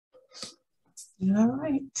All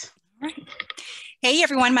right. All right. Hey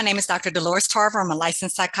everyone, my name is Dr. Dolores Tarver. I'm a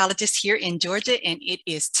licensed psychologist here in Georgia, and it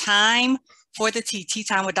is time for the Tea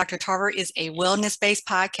Time with Dr. Tarver is a wellness-based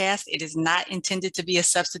podcast. It is not intended to be a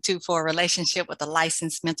substitute for a relationship with a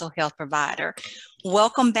licensed mental health provider.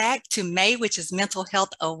 Welcome back to May, which is Mental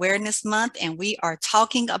Health Awareness Month, and we are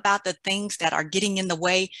talking about the things that are getting in the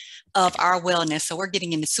way of our wellness. So we're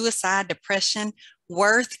getting into suicide, depression,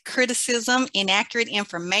 worth, criticism, inaccurate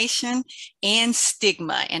information, and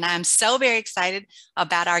stigma. And I'm so very excited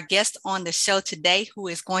about our guest on the show today, who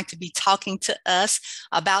is going to be talking to us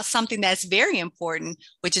about something that's very important,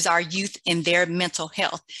 which is our youth and their mental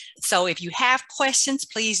health. So if you have questions,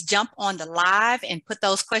 please jump on the live and put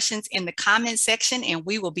those questions in the comment section, and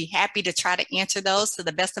we will be happy to try to answer those to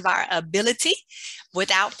the best of our ability.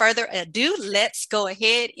 Without further ado, let's go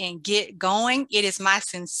ahead and get going. It is my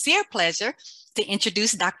sincere pleasure to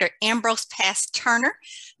introduce Dr. Ambroes Pass-Turner.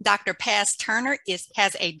 Dr. Pass-Turner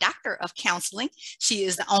has a Doctor of Counseling. She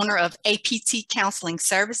is the owner of APT Counseling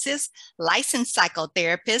Services, licensed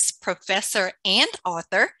psychotherapist, professor, and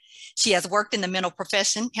author. She has worked in the mental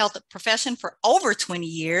health profession for over 20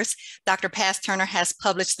 years. Dr. Pass-Turner has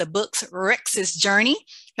published the books Rex's Journey,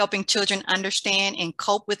 Helping Children Understand and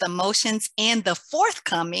Cope with Emotions, and the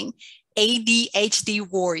forthcoming ADHD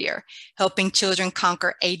Warrior, Helping Children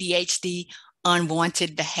Conquer ADHD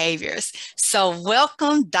Unwanted Behaviors. So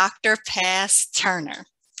welcome, Dr. Pass-Turner.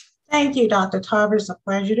 Thank you, Dr. Tarver. It's a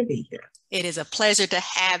pleasure to be here. It is a pleasure to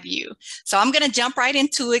have you. So I'm going to jump right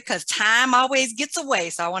into it because time always gets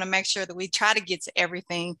away. So I want to make sure that we try to get to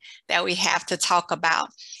everything that we have to talk about.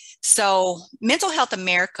 So Mental Health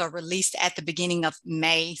America released at the beginning of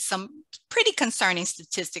May some pretty concerning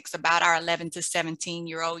statistics about our 11 to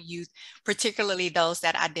 17-year-old youth, particularly those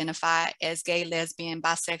that identify as gay, lesbian,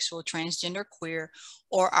 bisexual, transgender, queer,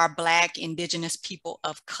 or are Black, Indigenous people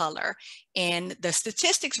of color. And the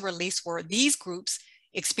statistics released were these groups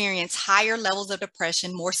experience higher levels of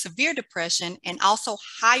depression, more severe depression, and also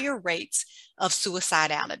higher rates of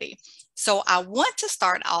suicidality. So I want to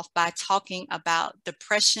start off by talking about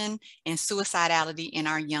depression and suicidality in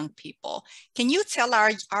our young people. Can you tell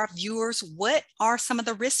our viewers what are some of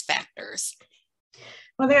the risk factors?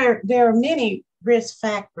 Well, there are many risk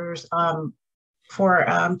factors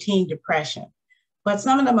for teen depression, but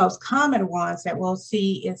some of the most common ones that we'll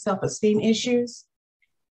see is self-esteem issues.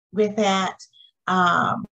 With that,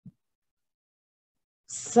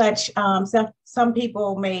 some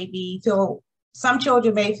people some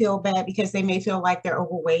children may feel bad because they may feel like they're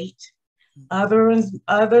overweight. Others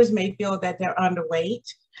may feel that they're underweight.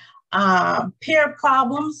 Peer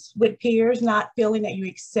problems with peers, not feeling that you're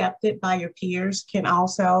accepted by your peers can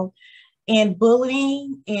also, and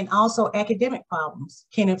bullying and also academic problems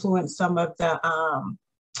can influence some of the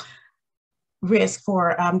risk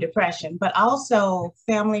for depression, but also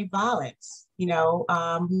family violence,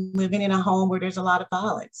 living in a home where there's a lot of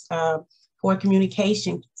violence, poor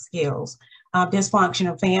communication skills,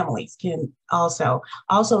 dysfunctional families can also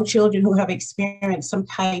children who have experienced some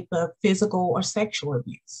type of physical or sexual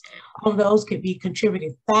abuse. All of those could be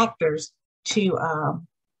contributing factors to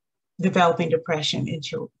developing depression in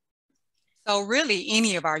children. So really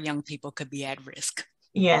any of our young people could be at risk.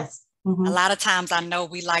 Yes. Mm-hmm. A lot of times I know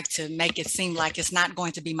we like to make it seem like it's not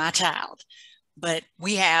going to be my child, but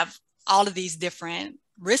we have all of these different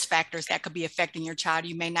risk factors that could be affecting your child.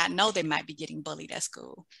 You may not know they might be getting bullied at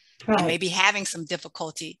school. Right. And maybe having some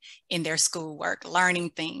difficulty in their schoolwork,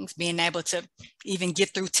 learning things, being able to even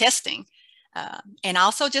get through testing. And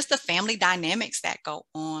also just the family dynamics that go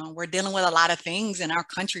on. We're dealing with a lot of things in our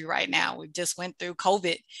country right now. We just went through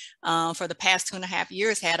COVID for the past 2.5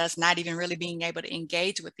 years, had us not even really being able to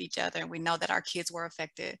engage with each other. And we know that our kids were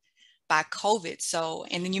affected by COVID. So,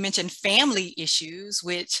 and then you mentioned family issues,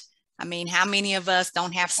 which, I mean, how many of us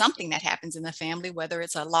don't have something that happens in the family, whether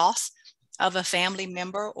it's a loss of a family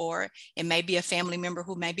member, or it may be a family member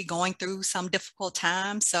who may be going through some difficult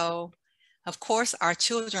time. So of course, our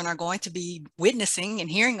children are going to be witnessing and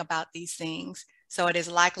hearing about these things. So it is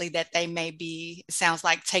likely that they may be, it sounds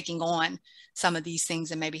like, taking on some of these things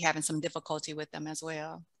and maybe having some difficulty with them as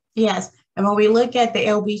well. Yes. And when we look at the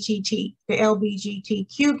LGBTQ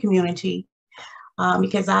community,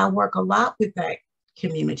 because I work a lot with that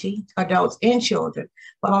community, adults and children,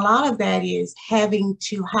 but a lot of that is having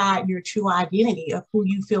to hide your true identity of who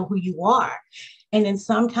you feel who you are. And then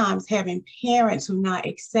sometimes having parents who are not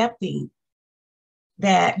accepting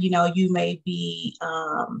that, you may be,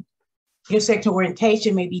 your sexual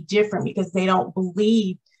orientation may be different because they don't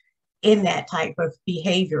believe in that type of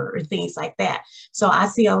behavior or things like that. So I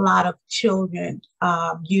see a lot of children,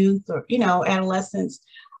 youth, or, adolescents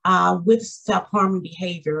with self-harming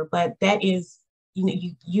behavior, but that is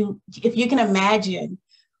if you can imagine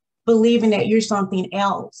believing that you're something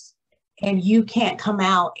else and you can't come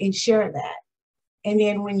out and share that. And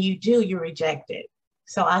then when you do, you're rejected.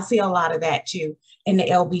 So I see a lot of that too in the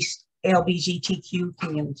LGBTQ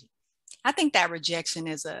community. I think that rejection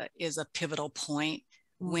is a pivotal point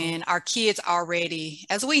when our kids already,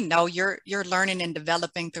 as we know, you're learning and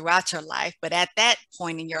developing throughout your life. But at that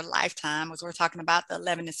point in your lifetime, as we're talking about the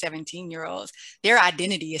 11 to 17-year-olds, their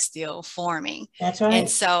identity is still forming. That's right. And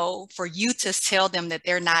so for you to tell them that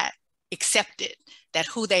they're not accepted, that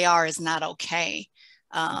who they are is not okay,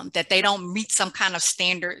 that they don't meet some kind of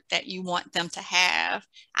standard that you want them to have,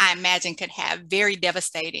 I imagine could have very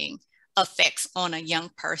devastating effects on a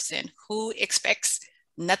young person who expects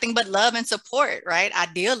nothing but love and support, right?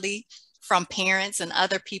 Ideally from parents and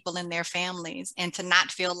other people in their families, and to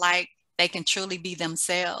not feel like they can truly be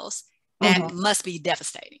themselves. That must be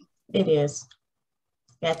devastating. It is.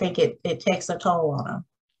 I think it takes a toll on them.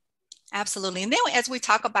 Absolutely. And then as we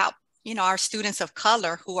talk about, our students of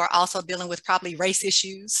color who are also dealing with probably race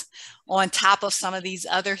issues on top of some of these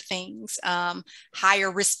other things,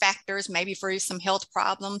 higher risk factors, maybe for some health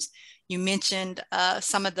problems. You mentioned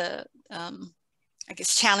some of the,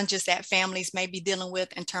 challenges that families may be dealing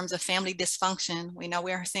with in terms of family dysfunction. We know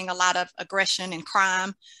we're seeing a lot of aggression and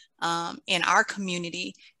crime in our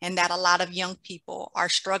community, and that a lot of young people are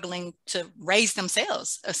struggling to raise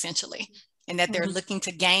themselves, essentially. And that they're looking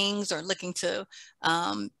to gangs or looking to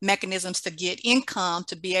mechanisms to get income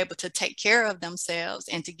to be able to take care of themselves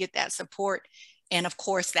and to get that support. And of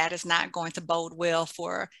course, that is not going to bode well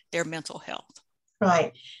for their mental health.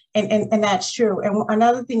 Right. And that's true. And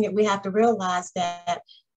another thing that we have to realize that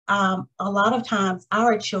a lot of times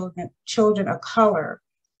our children of color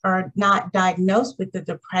are not diagnosed with the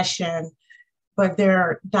depression, but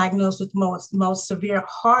they're diagnosed with most severe,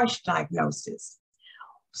 harsh diagnosis.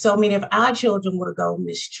 So, I mean, if our children were to go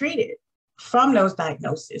mistreated from those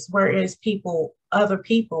diagnoses, whereas other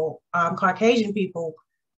people, Caucasian people,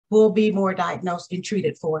 will be more diagnosed and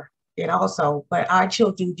treated for it also. But our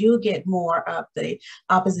children do get more of the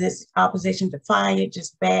opposition defiant,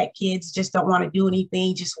 just bad kids, just don't want to do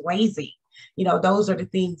anything, just lazy. Those are the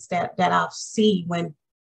things that I see when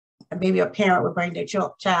maybe a parent would bring their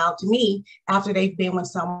child to me after they've been with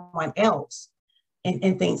someone else.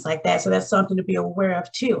 And things like that. So that's something to be aware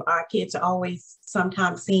of too. Our kids are always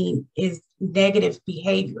sometimes seen as negative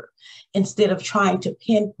behavior instead of trying to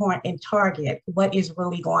pinpoint and target what is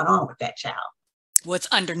really going on with that child. What's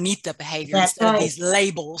underneath the behavior instead of these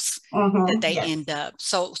labels that they end up.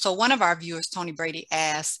 So one of our viewers, Tony Brady,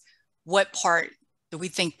 asked, what part do we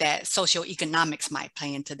think that socioeconomics might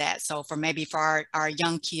play into that? So for our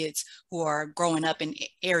young kids who are growing up in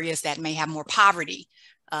areas that may have more poverty,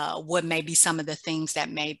 what may be some of the things that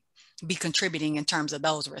may be contributing in terms of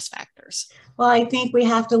those risk factors? Well, I think we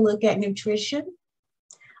have to look at nutrition,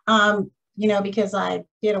 because I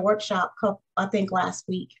did a workshop, I think last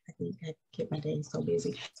week. I think I get my days so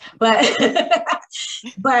busy, but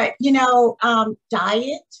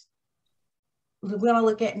diet. We want to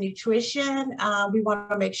look at nutrition. We want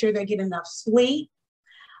to make sure they get enough sleep.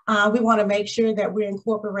 We want to make sure that we're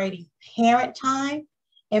incorporating parent time.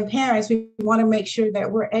 And parents, we want to make sure that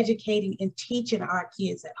we're educating and teaching our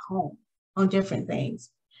kids at home on different things.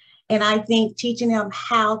 And I think teaching them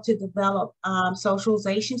how to develop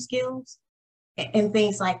socialization skills and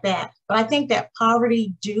things like that. But I think that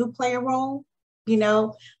poverty do play a role,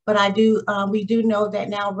 but we do know that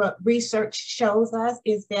now what research shows us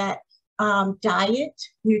is that diet,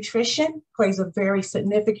 nutrition plays a very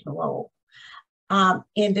significant role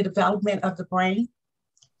in the development of the brain.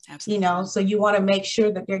 Absolutely. So you want to make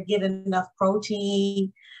sure that they're getting enough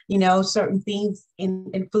protein, certain things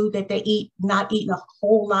in food that they eat, not eating a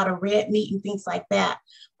whole lot of red meat and things like that.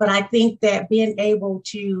 But I think that being able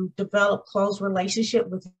to develop close relationship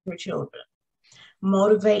with your children,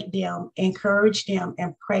 motivate them, encourage them,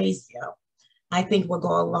 and praise them, I think will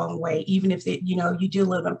go a long way, even if you do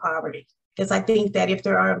live in poverty. Because I think that if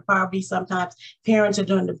there are in poverty, sometimes parents are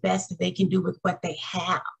doing the best that they can do with what they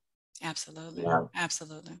have. Absolutely. Yeah.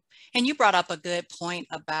 Absolutely. And you brought up a good point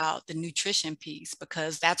about the nutrition piece,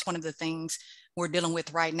 because that's one of the things we're dealing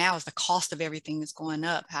with right now is the cost of everything is going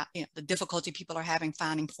up. The difficulty people are having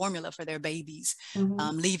finding formula for their babies,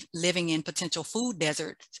 living in potential food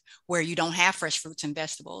deserts where you don't have fresh fruits and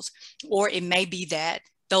vegetables, or it may be that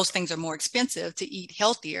those things are more expensive to eat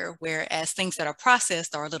healthier, whereas things that are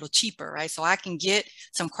processed are a little cheaper, right? So I can get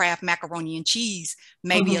some Kraft macaroni and cheese,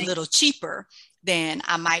 maybe a little cheaper than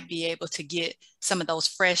I might be able to get some of those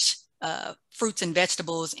fresh fruits and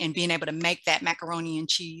vegetables and being able to make that macaroni and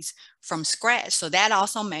cheese from scratch. So that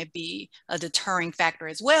also may be a deterring factor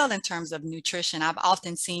as well in terms of nutrition. I've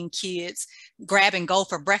often seen kids grab and go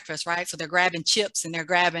for breakfast, right? So they're grabbing chips and they're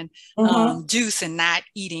grabbing juice and not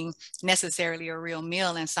eating necessarily a real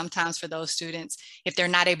meal. And sometimes for those students, if they're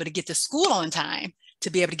not able to get to school on time to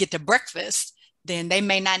be able to get to breakfast, then they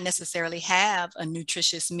may not necessarily have a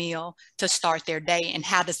nutritious meal to start their day. And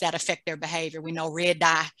how does that affect their behavior? We know red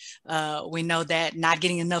dye. We know that not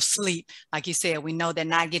getting enough sleep, like you said, we know that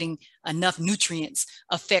not getting enough nutrients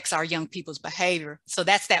affects our young people's behavior. So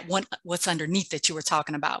that's that one, what's underneath that you were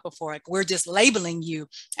talking about before. Like we're just labeling you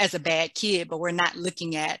as a bad kid, but we're not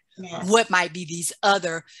looking at what might be these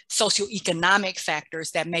other socioeconomic factors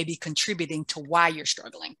that may be contributing to why you're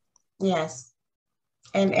struggling. Yes.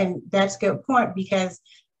 And that's a good point, because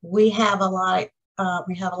we have a lot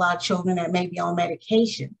of children that may be on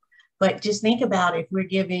medication. But just think about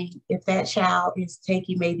if that child is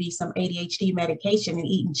taking maybe some ADHD medication and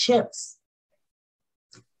eating chips,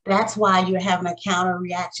 that's why you're having a counter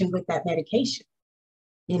reaction with that medication,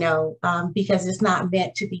 because it's not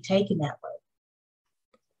meant to be taken that way.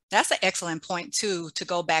 That's an excellent point too, to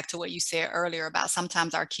go back to what you said earlier about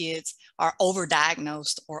sometimes our kids are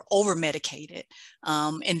overdiagnosed or over-medicated,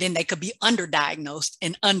 and then they could be underdiagnosed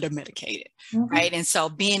and under-medicated, right? And so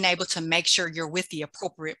being able to make sure you're with the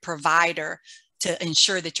appropriate provider to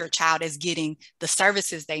ensure that your child is getting the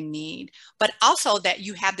services they need, but also that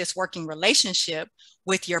you have this working relationship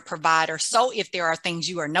with your provider. So if there are things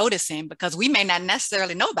you are noticing, because we may not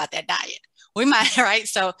necessarily know about that diet, we might, right?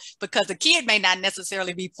 So because the kid may not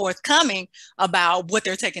necessarily be forthcoming about what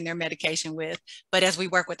they're taking their medication with, but as we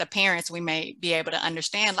work with the parents, we may be able to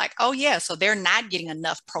understand like, oh yeah, so they're not getting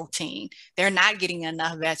enough protein. They're not getting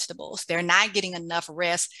enough vegetables. They're not getting enough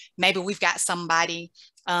rest. Maybe we've got somebody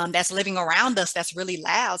that's living around us that's really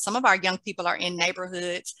loud. Some of our young people are in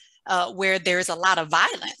neighborhoods where there's a lot of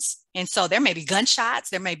violence. And so there may be gunshots,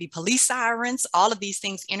 there may be police sirens, all of these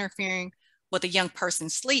things interfering with a young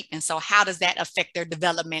person's sleep. And so how does that affect their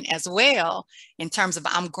development as well, in terms of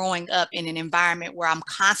I'm growing up in an environment where I'm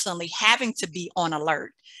constantly having to be on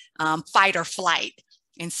alert, fight or flight.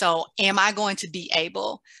 And so am I going to be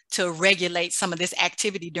able to regulate some of this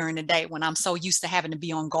activity during the day when I'm so used to having to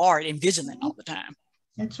be on guard and vigilant all the time?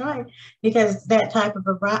 That's right, because that type of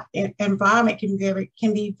environment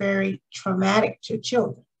can be very traumatic to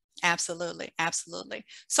children. Absolutely. Absolutely.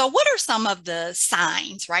 So what are some of the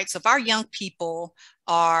signs, right? So if our young people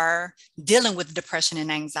are dealing with depression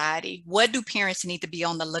and anxiety, what do parents need to be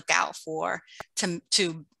on the lookout for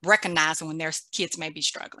to recognize when their kids may be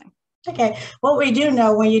struggling? Okay. What we do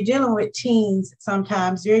know, when you're dealing with teens,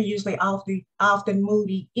 sometimes they're usually often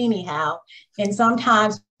moody anyhow. And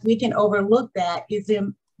sometimes we can overlook that is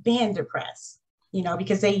them being depressed.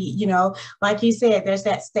 Because they, like you said, there's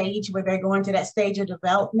that stage where they're going to that stage of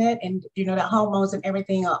development and, the hormones and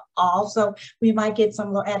everything are off. So we might get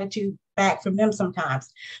some little attitude back from them sometimes.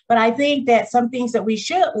 But I think that some things that we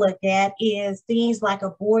should look at is things like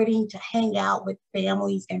avoiding to hang out with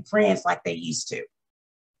families and friends like they used to.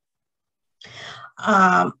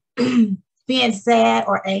 Being sad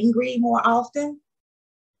or angry more often.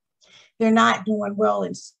 They're not doing well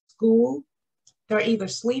in school. They're either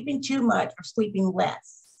sleeping too much or sleeping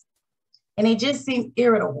less. And they just seem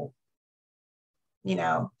irritable. They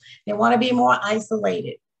want to be more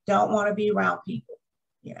isolated, don't want to be around people,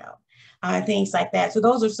 things like that. So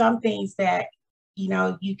those are some things that,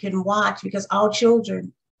 you can watch, because all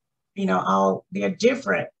children, they're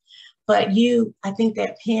different. But I think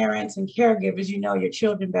that parents and caregivers, your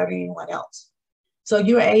children better than anyone else. So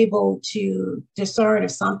you're able to discern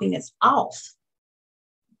if something is off.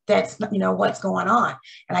 That's what's going on.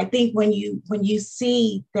 And I think when you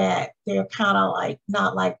see that they're kind of like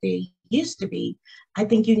not like they used to be, I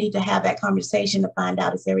think you need to have that conversation to find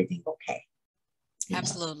out, is everything okay?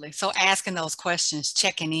 Absolutely. So asking those questions,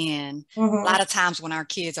 checking in. A lot of times when our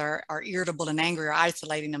kids are irritable and angry or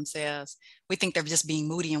isolating themselves, we think they're just being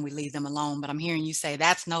moody and we leave them alone. But I'm hearing you say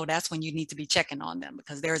that's when you need to be checking on them,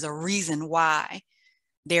 because there's a reason why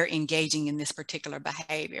they're engaging in this particular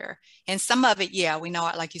behavior. And some of it, we know,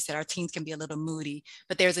 like you said, our teens can be a little moody,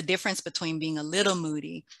 but there's a difference between being a little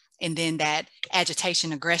moody and then that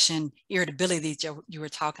agitation, aggression, irritability that you were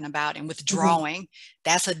talking about, and withdrawing.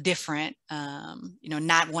 That's a different,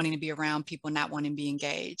 not wanting to be around people, not wanting to be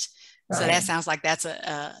engaged. Right. So that sounds like that's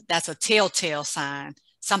a telltale sign.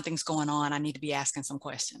 Something's going on. I need to be asking some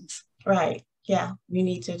questions. Right. Yeah. We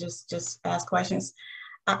need to just ask questions.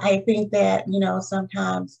 I think that,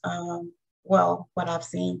 sometimes, what I've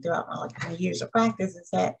seen throughout my years of practice is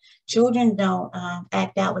that children don't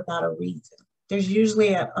act out without a reason. there's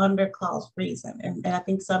usually an underclass reason. And I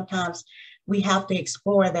think sometimes we have to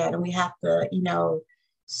explore that, and we have to,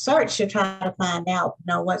 search to try to find out,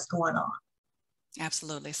 what's going on.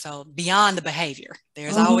 Absolutely. So beyond the behavior,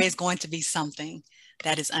 there's always going to be something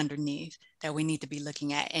that is underneath that we need to be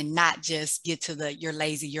looking at, and not just get to the you're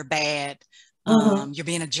lazy, you're bad, you're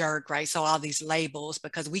being a jerk, right? So all these labels,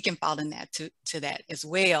 because we can fall in that to that as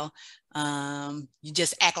well. You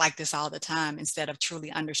just act like this all the time instead of truly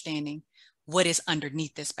understanding what is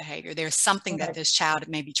underneath this behavior. There's something that this child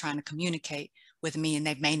may be trying to communicate with me, and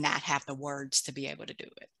they may not have the words to be able to do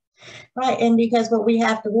it. Right. And because what we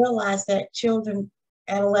have to realize that children,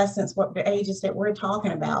 adolescents, what the ages that we're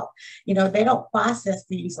talking about, they don't process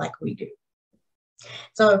things like we do.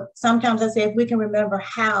 So sometimes I say, if we can remember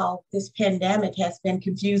how this pandemic has been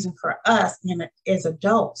confusing for us as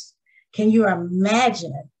adults, can you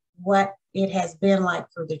imagine what it has been like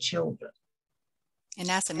for the children? And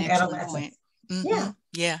that's an excellent point.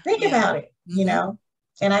 Yeah. Think about it,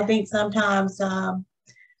 and I think sometimes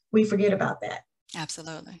we forget about that.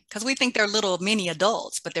 Absolutely. Because we think they're little mini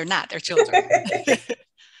adults, but they're not, they're children.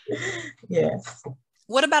 Yes.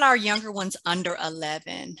 What about our younger ones under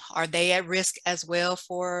 11? Are they at risk as well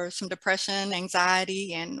for some depression,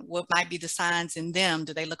 anxiety, and what might be the signs in them?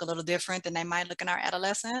 Do they look a little different than they might look in our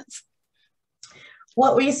adolescents?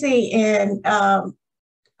 What we see in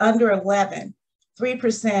under 11,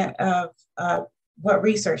 3% of what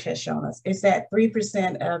research has shown us is that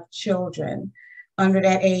 3% of children under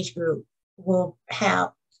that age group will have,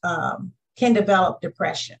 can develop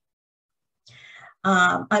depression.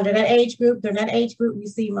 Under that age group, we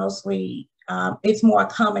see mostly, it's more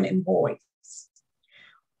common in boys.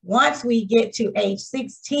 Once we get to age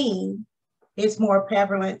 16, it's more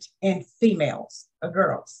prevalent in females or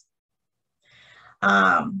girls.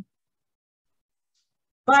 But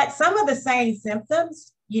some of the same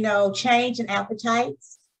symptoms, change in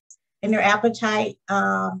appetites, and their appetite,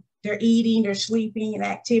 their eating, their sleeping and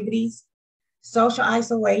activities, social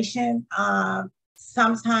isolation,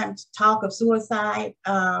 sometimes talk of suicide,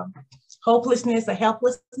 hopelessness or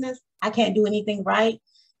helplessness. I can't do anything right.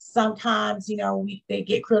 Sometimes, they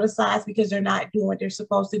get criticized because they're not doing what they're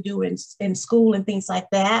supposed to do in school and things like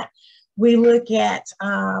that. We look at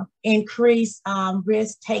increased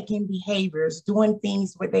risk-taking behaviors, doing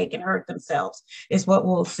things where they can hurt themselves is what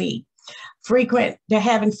we'll see. They're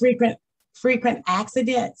having frequent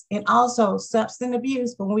accidents, and also substance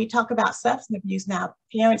abuse. But when we talk about substance abuse now,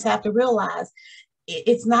 parents have to realize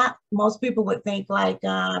it's not, most people would think like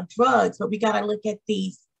drugs, but we got to look at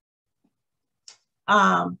these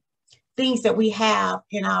things that we have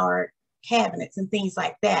in our cabinets and things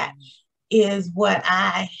like that is what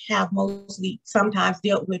I have mostly sometimes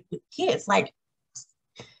dealt with kids, like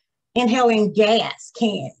inhaling gas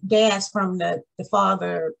from the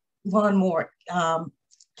father lawnmower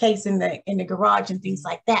case in the garage and things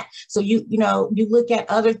like that. So you look at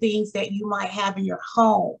other things that you might have in your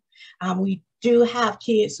home. We do have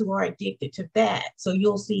kids who are addicted to that, so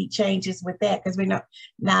you'll see changes with that, because we're not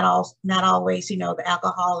always the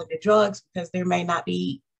alcohol and the drugs, because they may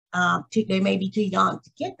be too young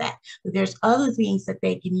to get that, but there's other things that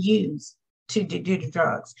they can use to do the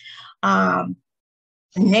drugs.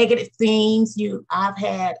 Negative things. I've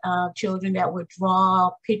had children that would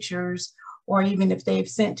draw pictures, or even if they've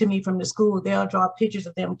sent to me from the school, they'll draw pictures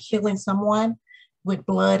of them killing someone with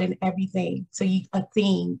blood and everything. So a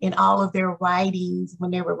theme in all of their writings,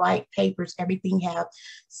 when they would write papers, everything have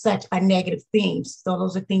such a negative theme. So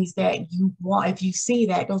those are things that you want, if you see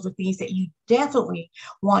that, those are things that you definitely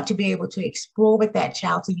want to be able to explore with that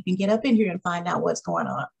child, so you can get up in here and find out what's going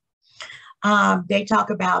on. They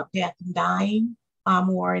talk about death and dying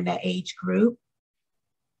more in that age group.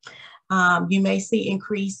 You may see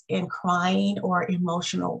increase in crying or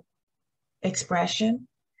emotional expression.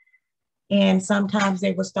 And sometimes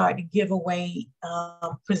they will start to give away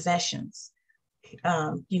possessions,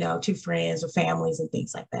 to friends or families and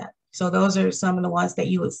things like that. So those are some of the ones that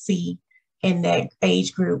you would see in that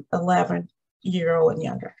age group, 11-year-old and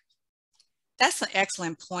younger. That's an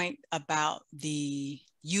excellent point about the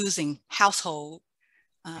using household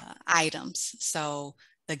items. So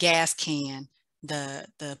the gas can, the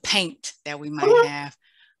paint that we might have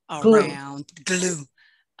around, glue.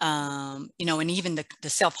 And even the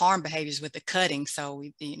self-harm behaviors with the cutting. So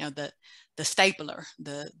the stapler,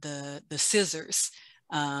 the scissors,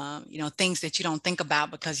 things that you don't think about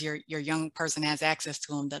because your young person has access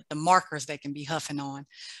to them, the markers they can be huffing on.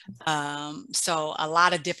 So a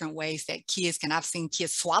lot of different ways that I've seen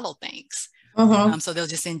kids swallow things. So they'll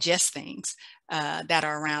just ingest things that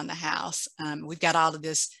are around the house. We've got all of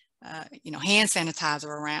this hand sanitizer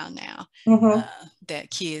around now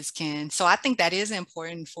that kids can. So I think that is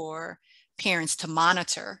important for parents to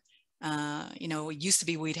monitor. It used to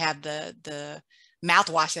be we'd have the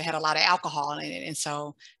mouthwash that had a lot of alcohol in it, and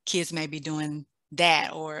so kids may be doing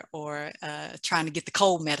that or trying to get the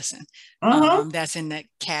cold medicine that's in the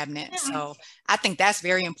cabinet. Yeah. So I think that's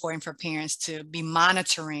very important for parents to be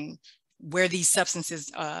monitoring where these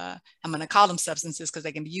substances, I'm going to call them substances because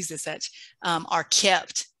they can be used as such, are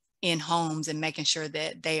kept in homes, and making sure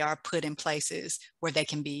that they are put in places where they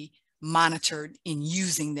can be monitored in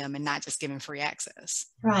using them and not just given free access.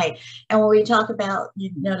 Right. And when we talk about,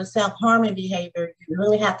 the self-harming behavior, you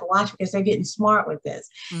really have to watch because they're getting smart with this.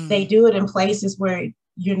 They do it in places where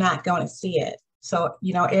you're not going to see it. So,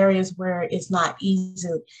 areas where it's not easy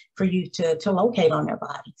for you to locate on their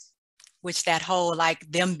bodies. Which that whole,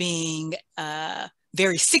 like them being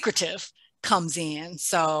very secretive comes in.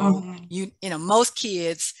 So, most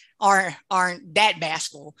kids aren't that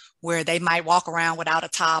bashful where they might walk around without a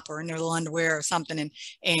top or in their little underwear or something,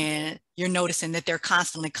 and you're noticing that they're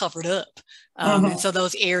constantly covered up. And so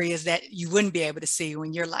those areas that you wouldn't be able to see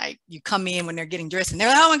when you're like, you come in when they're getting dressed and they're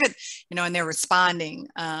like, oh my God, and they're responding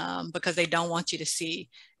because they don't want you to see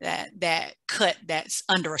that cut that's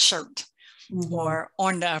under a shirt. Or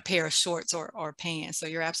on a pair of shorts or pants. So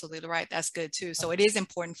you're absolutely right. That's good too. So it is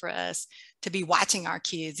important for us to be watching our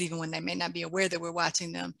kids, even when they may not be aware that we're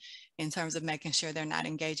watching them, in terms of making sure they're not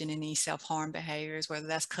engaging in any self-harm behaviors, whether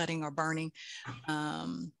that's cutting or burning,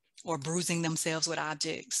 or bruising themselves with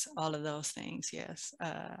objects, all of those things. Yes.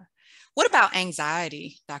 What about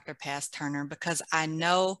anxiety, Dr. Pass-Turner? Because I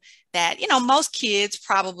know that, most kids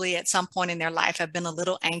probably at some point in their life have been a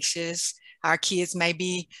little anxious. Our kids may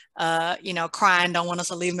be, crying, don't want us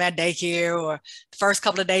to leave them at daycare, or the first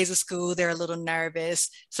couple of days of school, they're a little nervous.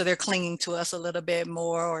 So they're clinging to us a little bit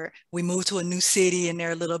more, or we move to a new city and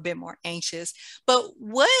they're a little bit more anxious. But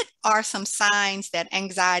what are some signs that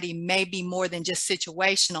anxiety may be more than just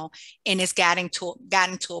situational and it's gotten to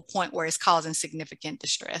a point where it's causing significant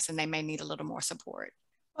distress and they may need a little more support?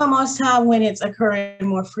 Well, most time when it's occurring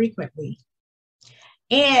more frequently.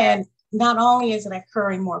 And not only is it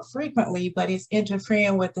occurring more frequently, but it's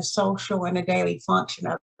interfering with the social and the daily function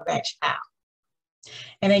of that child.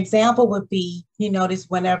 An example would be, you notice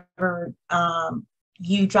whenever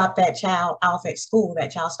you drop that child off at school,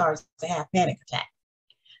 that child starts to have panic attack.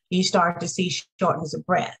 You start to see shortness of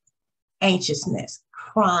breath, anxiousness,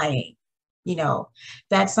 crying.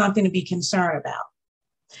 That's something to be concerned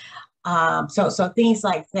about. So things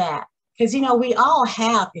like that, because, we all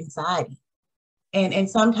have anxiety. And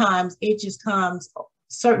sometimes it just comes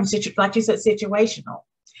certain like you said, situational.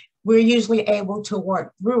 We're usually able to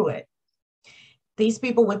work through it. These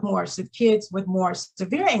people kids with more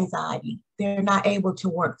severe anxiety, they're not able to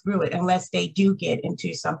work through it unless they do get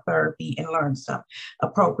into some therapy and learn some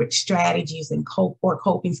appropriate strategies and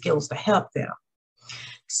coping skills to help them.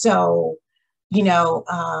 So,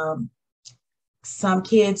 some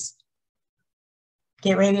kids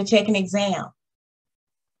get ready to take an exam.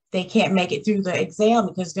 They can't make it through the exam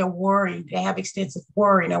because they're worried. They have extensive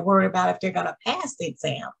worry. They're worried about if they're going to pass the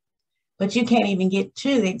exam. But you can't even get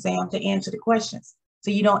to the exam to answer the questions.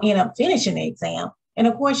 So you don't end up finishing the exam. And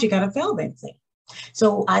of course, you're going to fail the exam.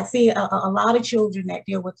 So I see a lot of children that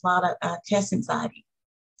deal with a lot of test anxiety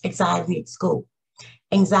at school.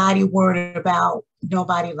 Anxiety, worried about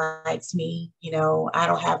nobody likes me. I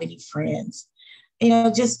don't have any friends.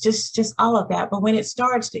 Just all of that. But when it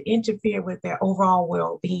starts to interfere with their overall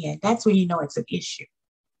well-being, that's when it's an issue.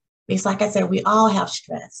 It's like I said, we all have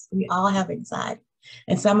stress. We all have anxiety.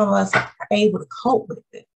 And some of us are able to cope with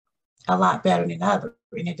it a lot better than others.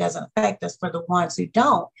 And it doesn't affect us. For the ones who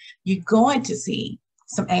don't, you're going to see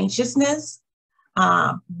some anxiousness,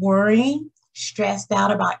 worrying, stressed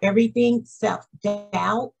out about everything,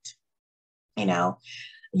 self-doubt,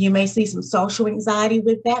 You may see some social anxiety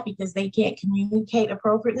with that because they can't communicate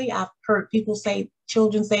appropriately. I've heard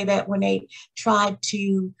children say that when they try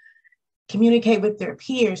to communicate with their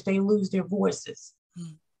peers, they lose their voices.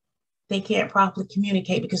 They can't properly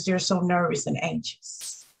communicate because they're so nervous and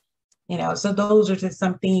anxious. So those are just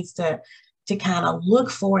some things to kind of look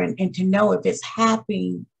for and to know if it's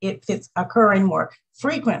happening, if it's occurring more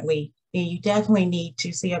frequently, then you definitely need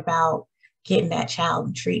to see about getting that child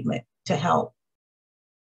in treatment to help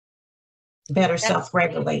better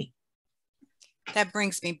self-regulate. That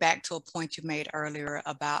brings me back to a point you made earlier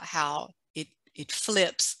about how it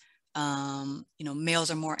flips.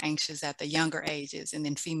 Males are more anxious at the younger ages, and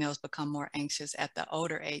then females become more anxious at the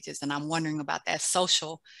older ages. And I'm wondering about that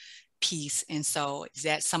social piece. And so is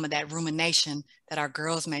that some of that rumination that our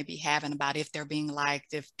girls may be having about if they're being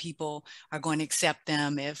liked, if people are going to accept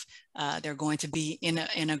them, if they're going to be in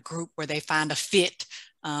a group where they find a fit,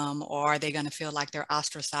 or are they going to feel like they're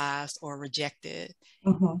ostracized or rejected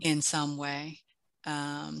in some way?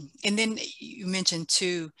 And then you mentioned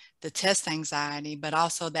too, the test anxiety, but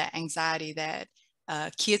also that anxiety that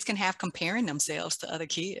kids can have comparing themselves to other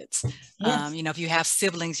kids. Yes. You know, if you have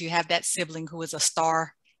siblings, you have that sibling who is a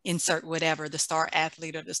star, insert whatever, the star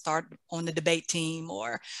athlete or the star on the debate team,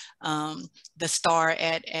 or the star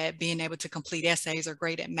at being able to complete essays or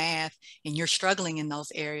great at math, and you're struggling in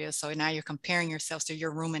those areas. So now you're comparing yourself, so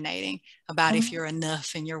you're ruminating about if you're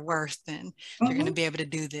enough and your worth and if you're going to be able to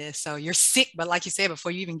do this. So you're sick, but like you said,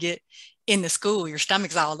 before you even get into school, your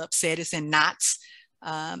stomach's all upset, it's in knots.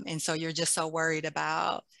 And so you're just so worried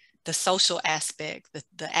about the social aspect,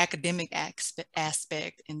 the academic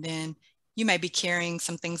aspect, and then you may be carrying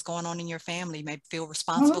some things going on in your family. You may feel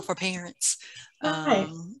responsible for parents,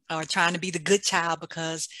 or trying to be the good child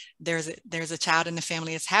because there's a child in the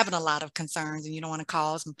family that's having a lot of concerns, and you don't want to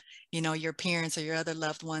cause, you know, your parents or your other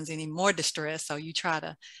loved ones any more distress. So you try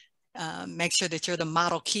to make sure that you're the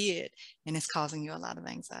model kid, and it's causing you a lot of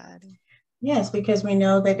anxiety. Yes, because we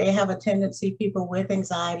know that they have a tendency, people with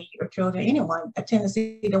anxiety or children, anyone, a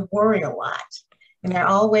tendency to worry a lot. And they're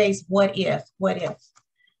always, what if?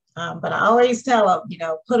 But I always tell them, you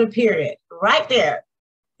know, put a period right there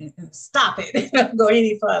and stop it. Don't go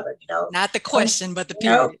any further, you know. Not the question, but the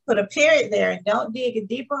period. You know, put a period there and don't dig a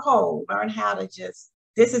deeper hole. Learn how to just,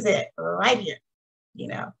 this is it, right here, you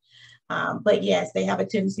know. But yes, they have a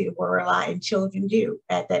tendency to worry a lot, and children do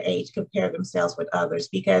at that age compare themselves with others,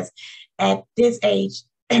 because at this age,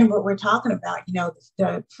 and what we're talking about, you know,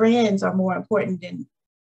 the friends are more important than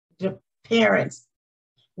the parents.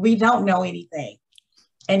 We don't know anything.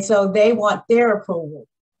 And so they want their approval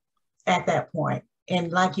at that point.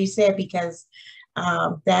 And like you said, because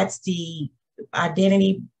that's the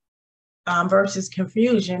identity versus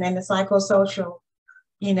confusion and the psychosocial,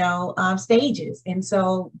 you know, stages. And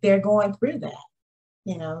so they're going through that,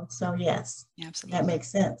 you know, so yes, absolutely, that makes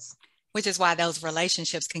sense. Which is why those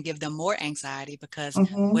relationships can give them more anxiety, because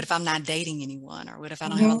what if I'm not dating anyone, or what if I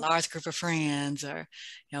don't have a large group of friends, or,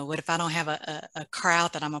 you know, what if I don't have a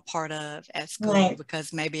crowd that I'm a part of at school,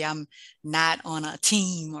 because maybe I'm not on a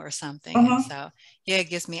team or something. And so, yeah, it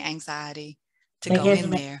gives me anxiety to go in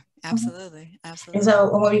there. Absolutely. Absolutely. And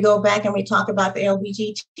so when we go back and we talk about the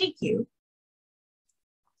LGBTQ,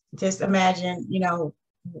 just imagine, you know,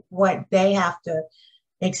 what they have to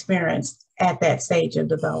experience at that stage of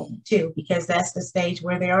development too, because that's the stage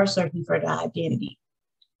where they are searching for the identity.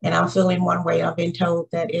 And I'm feeling one way. I've been told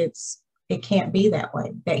that it can't be that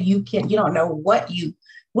way, that you don't know what you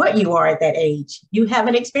are at that age. You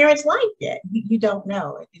haven't experienced life yet. You don't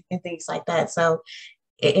know, and things like that. So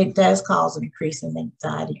it does cause an increase in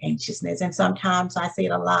anxiety, anxiousness. And sometimes I see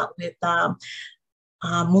it a lot with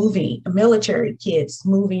moving military kids,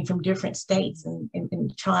 moving from different states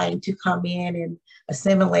and trying to come in and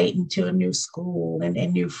assimilate into a new school and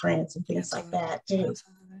new friends and things like that too.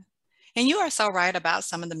 Absolutely. And you are so right about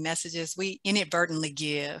some of the messages we inadvertently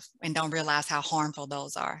give and don't realize how harmful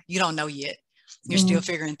those are. You don't know yet. You're still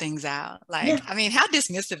figuring things out. Like, I mean, how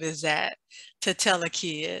dismissive is that to tell a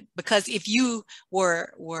kid? Because if you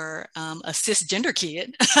were a cisgender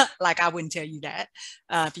kid, like, I wouldn't tell you that.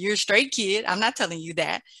 If you're a straight kid, I'm not telling you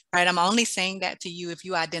that, right? I'm only saying that to you if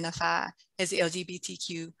you identify as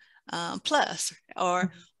LGBTQ plus,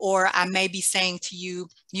 or I may be saying to you,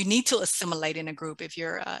 you need to assimilate in a group. If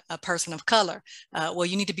you're a person of color, well,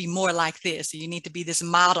 you need to be more like this. You need to be this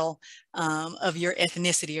model of your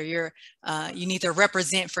ethnicity, or you need to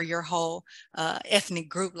represent for your whole ethnic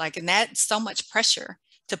group. Like, and that's so much pressure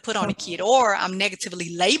to put on a kid. Or I'm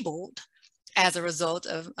negatively labeled as a result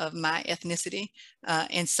of my ethnicity.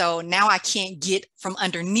 And so now I can't get from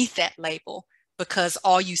underneath that label, because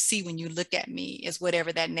all you see when you look at me is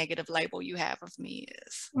whatever that negative label you have of me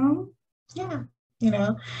is. Yeah, you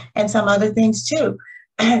know, and some other things too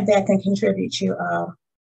that can contribute to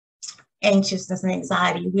anxiousness and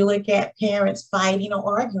anxiety. We look at parents fighting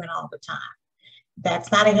or arguing all the time.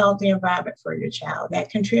 That's not a healthy environment for your child. That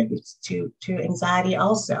contributes to anxiety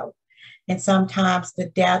also. And sometimes the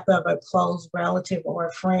death of a close relative or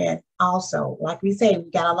a friend also. Like we say, we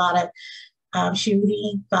got a lot of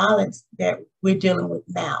shooting violence that we're dealing with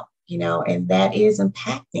now, you know, and that is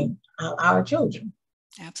impacting our children.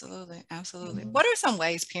 Absolutely. Absolutely. Mhm. What are some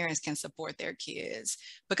ways parents can support their kids?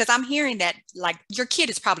 Because I'm hearing that like your kid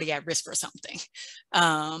is probably at risk for something.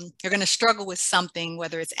 You're going to struggle with something,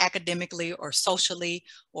 whether it's academically or socially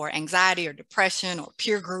or anxiety or depression or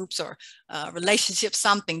peer groups or relationships,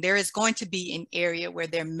 something. There is going to be an area where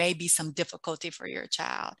there may be some difficulty for your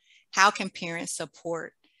child. How can parents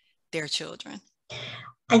support their children?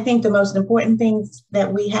 I think the most important things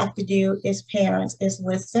that we have to do as parents is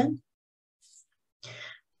listen,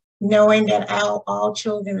 knowing that all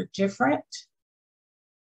children are different.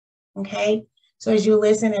 Okay. So as you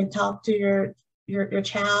listen and talk to your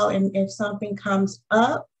child, and if something comes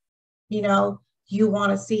up, you know, you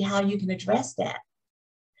want to see how you can address that.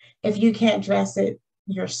 If you can't address it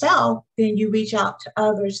yourself, then you reach out to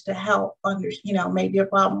others to help others, maybe a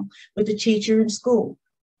problem with the teacher in school,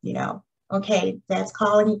 you know, okay, that's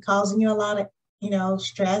causing you a lot of,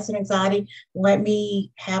 stress and anxiety. Let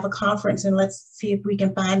me have a conference and let's see if we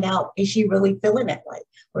can find out, is she really feeling that way?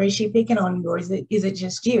 Or is she picking on you? Or is it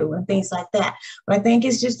just you? And things like that. But I think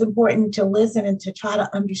it's just important to listen and to try to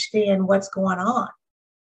understand what's going on.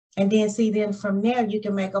 And then from there, you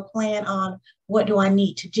can make a plan on what do I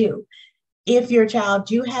need to do. If your child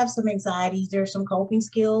do have some anxieties, there's some coping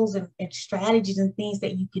skills and strategies and things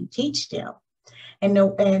that you can teach them.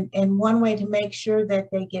 And one way to make sure that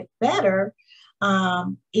they get better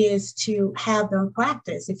is to have them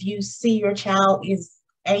practice. If you see your child is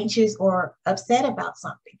anxious or upset about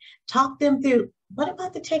something, talk them through, what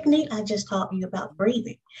about the technique I just taught you about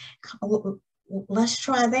breathing? Let's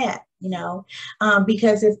try that,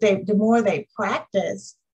 because the more they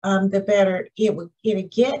practice, the better it'll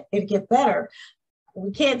get better.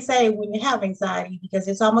 We can't say when you have anxiety because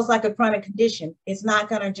it's almost like a chronic condition. It's not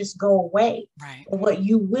going to just go away. Right. But what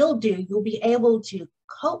you will do, you'll be able to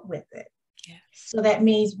cope with it. Yes. So that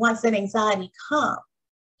means once that anxiety comes,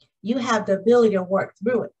 you have the ability to work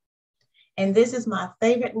through it. And this is my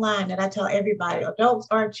favorite line that I tell everybody, adults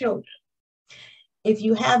or children. If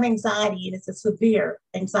you have anxiety and it's a severe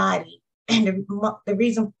anxiety, and the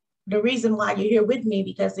reason why you're here with me,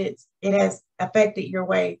 because it has affected your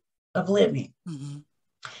way of living. Mm-hmm.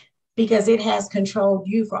 Because it has controlled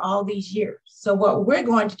you for all these years. So what we're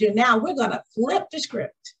going to do now, we're going to flip the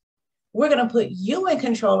script. We're going to put you in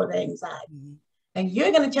control of the anxiety. Mm-hmm. And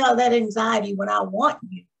you're going to tell that anxiety when I want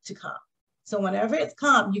you to come. So whenever it's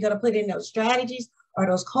come, you're going to put in those strategies or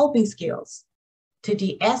those coping skills to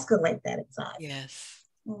de-escalate that anxiety. Yes.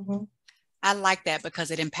 Mm-hmm. I like that because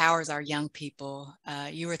it empowers our young people.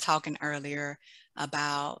 You were talking earlier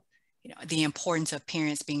about the importance of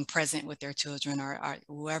parents being present with their children or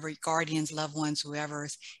whoever, guardians, loved ones,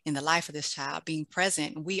 whoever's in the life of this child, being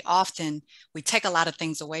present. We take a lot of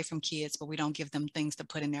things away from kids, but we don't give them things to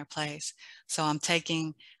put in their place. So I'm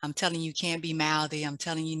telling you can't be mouthy. I'm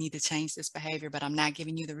telling you need to change this behavior, but I'm not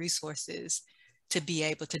giving you the resources to be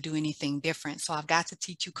able to do anything different. So I've got to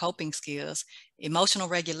teach you coping skills. Emotional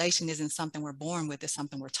regulation isn't something we're born with, it's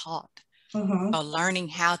something we're taught. Mm-hmm. So learning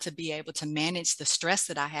how to be able to manage the stress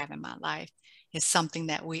that I have in my life is something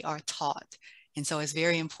that we are taught. And so it's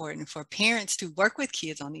very important for parents to work with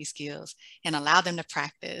kids on these skills and allow them to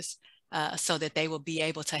practice so that they will be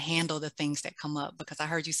able to handle the things that come up. Because I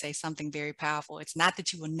heard you say something very powerful. It's not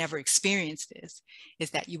that you will never experience this,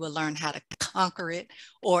 it's that you will learn how to conquer it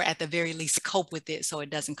or at the very least cope with it so it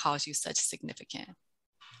doesn't cause you such significant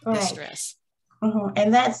distress. Mm-hmm.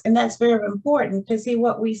 And that's very important to see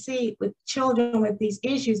what we see with children with these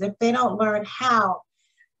issues. If they don't learn how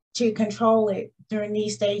to control it during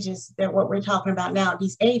these stages, that what we're talking about now,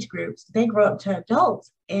 these age groups, they grow up to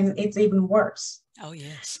adults and it's even worse. Oh,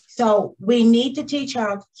 yes. So we need to teach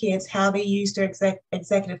our kids how they use their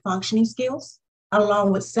executive functioning skills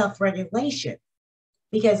along with self-regulation.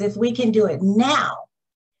 Because if we can do it now,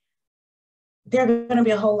 they're going to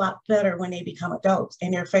be a whole lot better when they become adults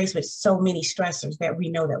and they're faced with so many stressors that we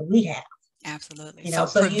know that we have. Absolutely. So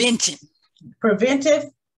preventive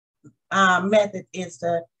method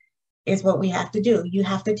is what we have to do. You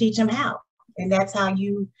have to teach them how, and that's how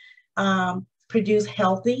you produce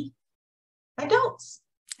healthy adults.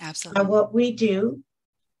 Absolutely. What we do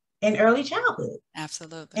in early childhood.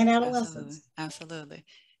 Absolutely. And adolescence. Absolutely.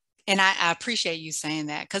 And I appreciate you saying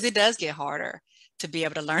that because it does get harder to be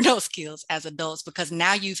able to learn those skills as adults because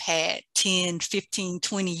now you've had 10, 15,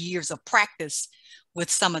 20 years of practice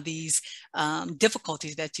with some of these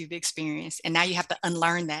difficulties that you've experienced. And now you have to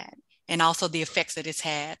unlearn that and also the effects that it's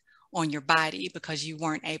had on your body because you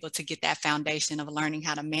weren't able to get that foundation of learning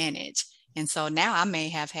how to manage And so now I may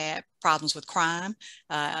have had problems with crime,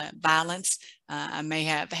 violence. I may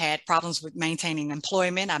have had problems with maintaining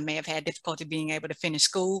employment. I may have had difficulty being able to finish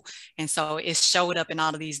school. And so it showed up in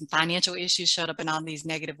all of these financial issues, showed up in all of these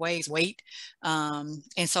negative ways, weight. And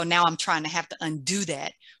so now I'm trying to have to undo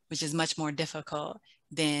that, which is much more difficult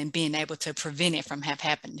than being able to prevent it from have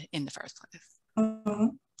happened in the first place. Mm-hmm.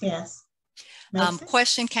 Yes.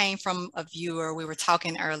 Question came from a viewer. We were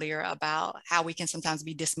talking earlier about how we can sometimes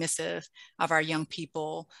be dismissive of our young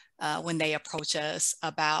people when they approach us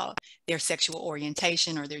about their sexual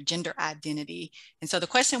orientation or their gender identity. And so the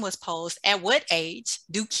question was posed, at what age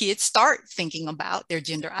do kids start thinking about their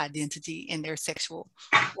gender identity and their sexual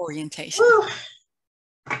orientation? Whew.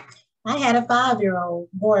 I had a 5-year-old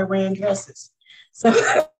boy wearing dresses. So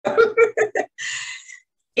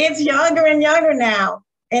it's younger and younger now.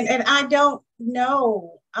 And I don't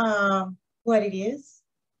know what it is.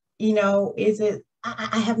 You know, is it,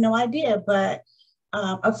 I have no idea, but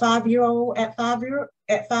a 5-year-old at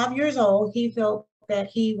 5 years old, he felt that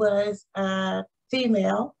he was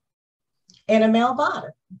female in a male body,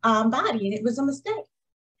 and it was a mistake.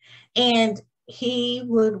 And he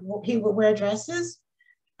would wear dresses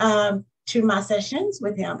to my sessions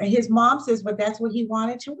with him. And his mom says, well, that's what he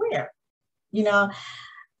wanted to wear. You know,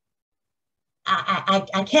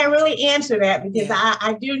 I can't really answer that because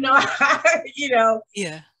I do know, you know,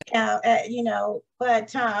 you know,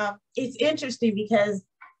 but it's interesting because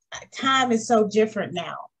time is so different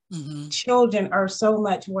now. Mm-hmm. Children are so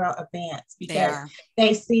much more advanced because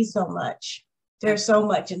they see so much. There's so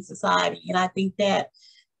much in society. And I think that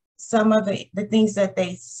some of the things that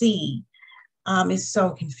they see is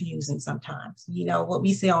so confusing sometimes. You know, what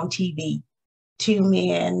we see on TV, 2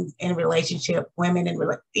 men in a relationship, women in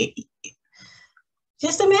relationship.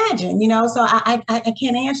 Just imagine, you know, so I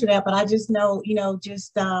can't answer that, but I just know, you know,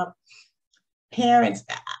 just parents,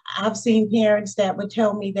 I've seen parents that would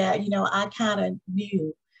tell me that, you know, I kind of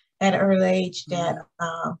knew at an early age that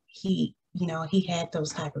he, you know, he had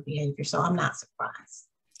those type of behaviors. So I'm not surprised,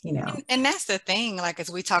 you know. And that's the thing, like, as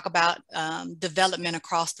we talk about development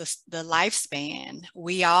across the lifespan,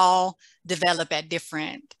 we all develop at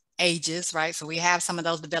different ages, right? So we have some of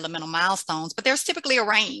those developmental milestones, but there's typically a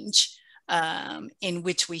range in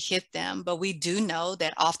which we hit them. But we do know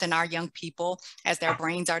that often our young people, as their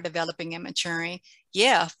brains are developing and maturing,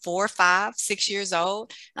 4, 5, 6 years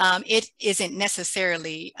old, it isn't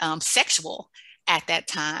necessarily sexual at that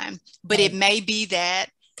time, but it may be that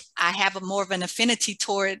I have more of an affinity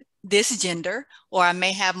toward this gender, or I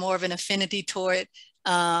may have more of an affinity toward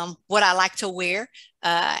what I like to wear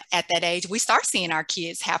at that age. We start seeing our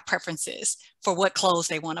kids have preferences for what clothes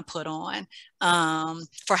they want to put on,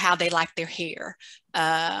 for how they like their hair,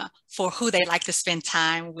 for who they like to spend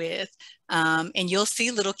time with. And you'll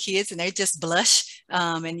see little kids and they just blush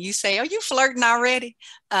and you say, are you flirting already?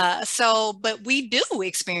 But we do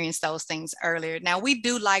experience those things earlier. Now, we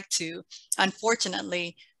do like to,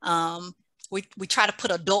 unfortunately, we try to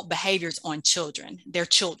put adult behaviors on children. They're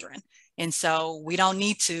children. And so we don't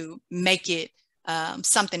need to make it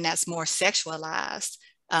something that's more sexualized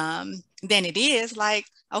than it is. Like,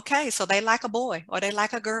 okay, so they like a boy, or they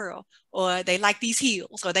like a girl, or they like these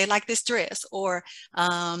heels, or they like this dress, or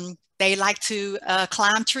they like to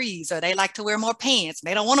climb trees, or they like to wear more pants.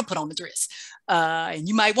 They don't want to put on the dress. And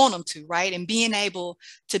you might want them to, right? And being able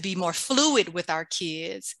to be more fluid with our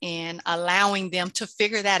kids and allowing them to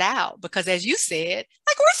figure that out. Because as you said,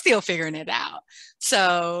 like, we're still figuring it out.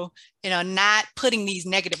 So, you know, not putting these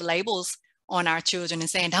negative labels on our children and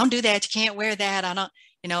saying, don't do that, you can't wear that, I don't,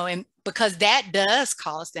 you know, and because that does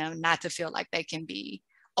cause them not to feel like they can be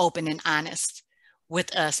open and honest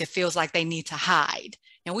with us. It feels like they need to hide.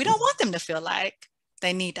 And we don't want them to feel like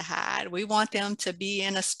they need to hide. We want them to be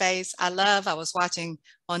in a space. I was watching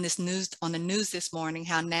on the news this morning,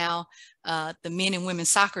 how now the men and women's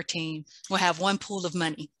soccer team will have one pool of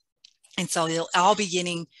money. And so they'll all be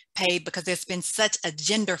getting paid, because there's been such a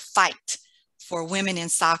gender fight for women in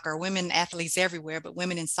soccer, women athletes everywhere, but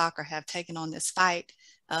women in soccer have taken on this fight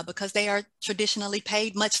because they are traditionally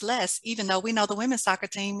paid much less, even though we know the women's soccer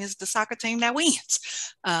team is the soccer team that wins.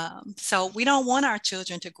 So we don't want our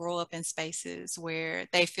children to grow up in spaces where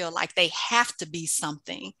they feel like they have to be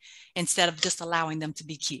something instead of just allowing them to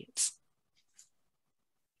be kids.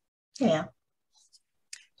 Yeah.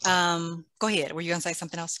 Go ahead. Were you going to say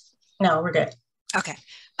something else? No, we're good. Okay.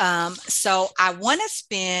 So I want to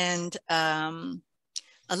spend a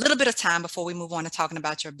little bit of time before we move on to talking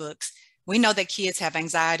about your books we know that kids have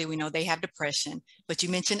anxiety. We know they have depression, but you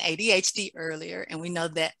mentioned ADHD earlier, and we know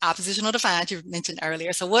that oppositional defiance you mentioned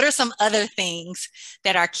earlier. So what are some other things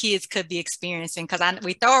that our kids could be experiencing? Because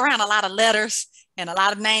we throw around a lot of letters and a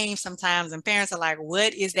lot of names sometimes, and parents are like,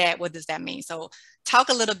 what is that? What does that mean? So talk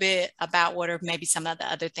a little bit about what are maybe some of the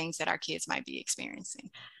other things that our kids might be experiencing.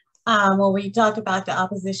 Well, we talked about the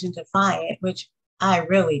opposition defiant, which I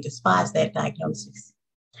really despise that diagnosis.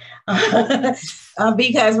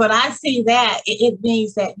 Because when I see that, it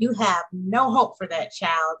means that you have no hope for that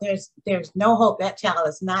child. There's no hope. That child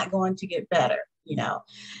is not going to get better, you know.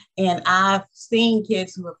 And I've seen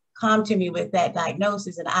kids who have come to me with that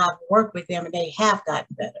diagnosis, and I've worked with them, and they have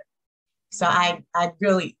gotten better. So I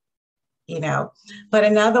really, you know. But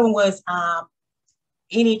another one was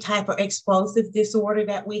any type of explosive disorder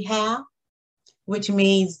that we have, which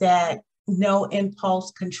means that no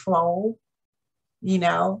impulse control, you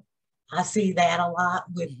know. I see that a lot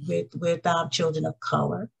with children of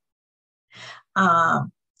color.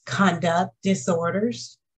 Conduct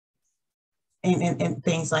disorders and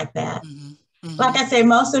things like that. Mm-hmm. Mm-hmm. Like I say,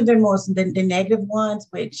 most of them are the negative ones,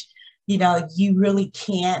 which, you know, you really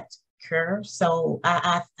can't cure. So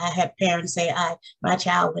I had parents say, my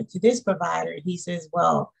child went to this provider. He says,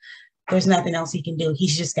 well, there's nothing else he can do.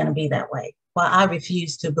 He's just going to be that way. Well, I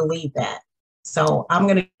refuse to believe that. So I'm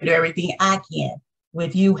going to do everything I can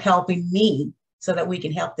with you helping me so that we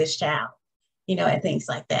can help this child, you know, and things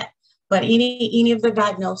like that. But any of the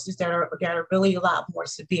diagnoses that are really a lot more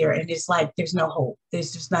severe, and it's like there's no hope.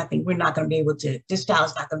 There's just nothing. We're not going to be able to. This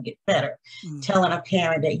child's not going to get better. Mm-hmm. Telling a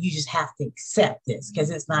parent that you just have to accept this because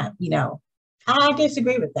it's not, you know, I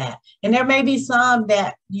disagree with that. And there may be some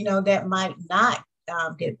that, you know, that might not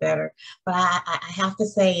get better. But I have to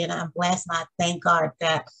say, and I'm blessed, and I thank God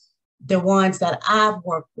that the ones that I've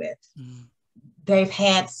worked with. Mm-hmm. They've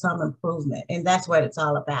had some improvement, and that's what it's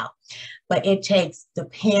all about. But it takes the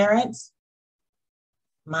parents,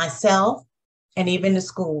 myself, and even the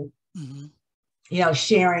school, mm-hmm. you know,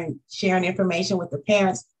 sharing information with the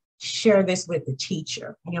parents, share this with the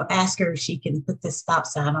teacher, you know, ask her if she can put the stop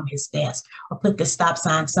sign on his desk or put the stop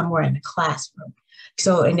sign somewhere in the classroom.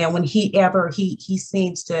 So, and then when he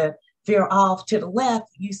seems to veer off to the left,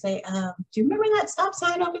 you say, do you remember that stop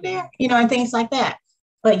sign over there? You know, and things like that.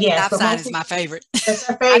 But yes, stop sign is my favorite. That's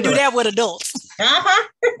my favorite. I do that with adults.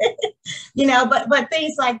 You know, but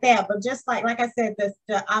things like that. But just like I said,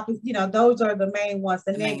 the opposite. You know, those are the main ones.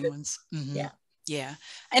 The main ones. Mm-hmm. Yeah. Yeah.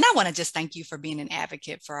 And I want to just thank you for being an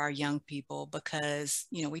advocate for our young people, because,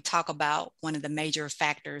 you know, we talk about one of the major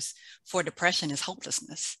factors for depression is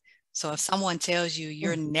hopelessness. So if someone tells you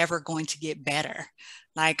you're mm-hmm. never going to get better,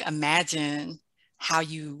 like imagine how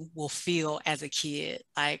you will feel as a kid.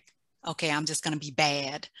 Like, okay, I'm just going to be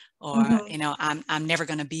bad, or, mm-hmm. you know, I'm never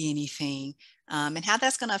going to be anything, and how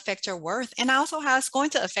that's going to affect your worth, and also how it's going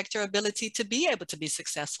to affect your ability to be able to be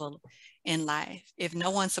successful in life. If no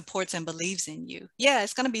one supports and believes in you, yeah,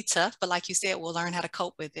 it's going to be tough, but like you said, we'll learn how to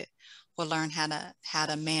cope with it. We'll learn how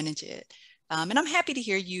to manage it. And I'm happy to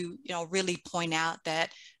hear you, you know, really point out that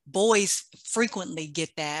boys frequently get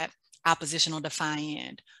that oppositional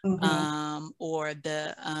defiant, mm-hmm. Or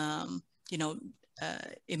the, you know,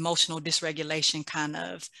 emotional dysregulation kind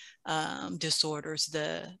of disorders,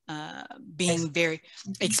 the being very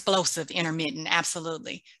explosive, intermittent,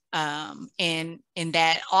 absolutely. And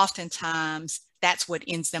that oftentimes that's what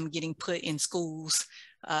ends them getting put in schools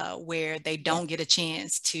where they don't get a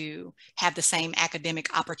chance to have the same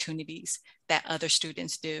academic opportunities that other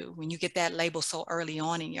students do. When you get that label so early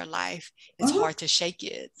on in your life, it's mm-hmm. hard to shake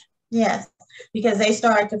it. Yes, because they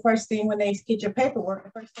start the first thing when they get your paperwork,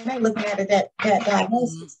 the first thing they're looking at is that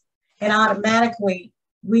diagnosis. Mm-hmm. And automatically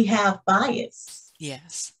we have bias.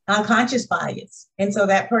 Yes. Unconscious bias. And so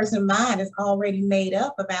that person's mind is already made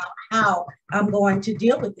up about how I'm going to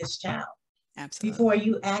deal with this child. Absolutely. Before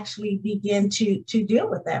you actually begin to deal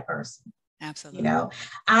with that person. Absolutely. You know,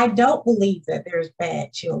 I don't believe that there's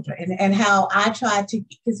bad children, and how I try to,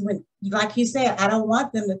 because when, like you said, I don't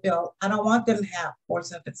want them to have poor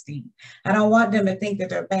self-esteem. I don't want them to think that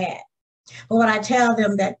they're bad. But when I tell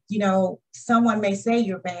them that, you know, someone may say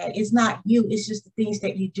you're bad, it's not you, it's just the things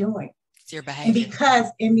that you're doing. It's your behavior.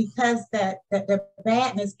 And because that the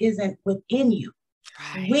badness isn't within you,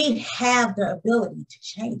 right. We have the ability to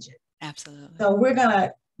change it. Absolutely. So we're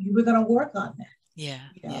gonna work on that. Yeah,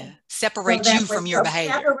 you know? Yeah. Separate you from your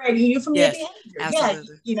behavior. Separating you from yes, your behavior.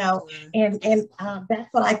 Absolutely. Yeah, you know, and that's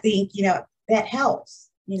what I think, you know, that helps.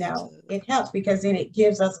 You know, absolutely. It helps because then it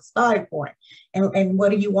gives us a starting point. And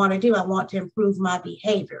what do you want to do? I want to improve my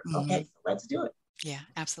behavior. Mm-hmm. Okay, so let's do it. Yeah,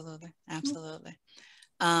 absolutely. Absolutely.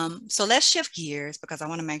 So let's shift gears because I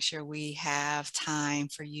want to make sure we have time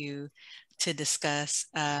for you to discuss.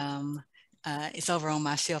 It's over on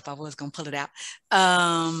my shelf. I was going to pull it out.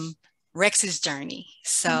 Rex's journey.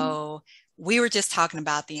 So we were just talking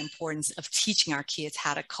about the importance of teaching our kids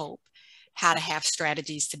how to cope, how to have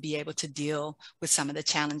strategies to be able to deal with some of the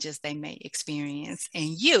challenges they may experience.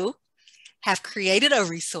 And you have created a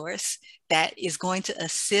resource that is going to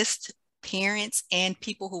assist parents and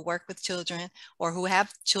people who work with children or who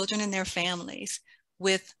have children in their families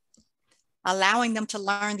with allowing them to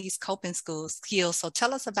learn these coping skills. So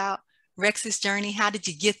tell us about Rex's journey. How did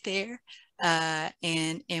you get there?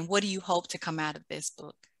 And what do you hope to come out of this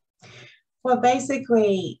book? Well,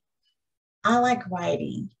 basically, I like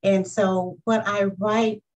writing. And so what I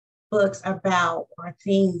write books about are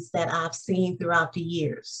things that I've seen throughout the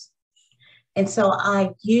years. And so I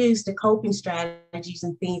use the coping strategies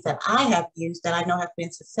and things that I have used that I know have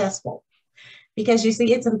been successful. Because you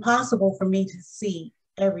see, it's impossible for me to see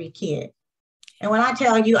every kid. And when I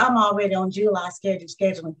tell you I'm already on July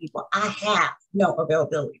scheduling people, I have no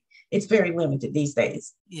availability. It's very limited these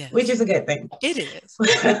days, yes, which is a good thing. It is.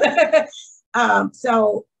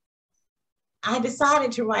 So I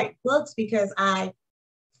decided to write books because I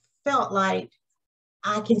felt like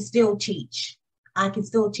I can still teach. I can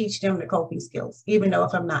still teach them the coping skills, even though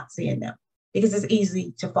if I'm not seeing them, because it's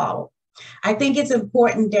easy to follow. I think it's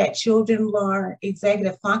important that children learn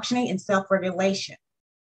executive functioning and self-regulation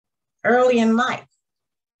early in life.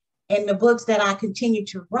 And the books that I continue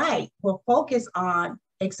to write will focus on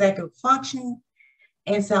executive functioning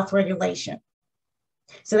and self-regulation.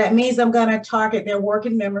 So that means I'm going to target their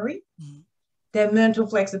working memory, their mental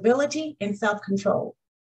flexibility, and self-control.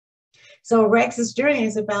 So Rex's journey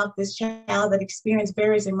is about this child that experienced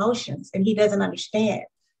various emotions and he doesn't understand.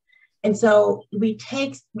 And so we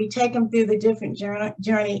take him through the different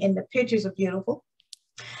journey, and the pictures are beautiful.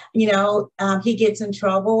 You know, he gets in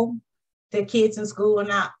trouble. The kids in school are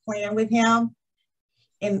not playing with him.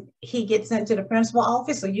 And he gets sent to the principal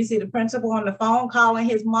office. So you see the principal on the phone calling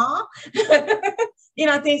his mom, you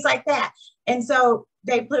know, things like that. And so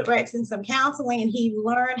they put Rex in some counseling and he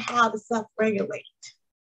learned how to self-regulate,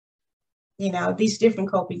 you know, these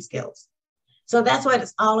different coping skills. So that's what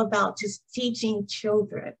it's all about, just teaching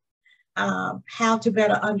children how to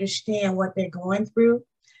better understand what they're going through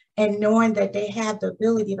and knowing that they have the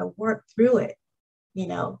ability to work through it, you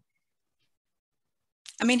know.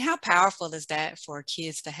 I mean, how powerful is that for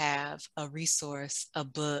kids to have a resource, a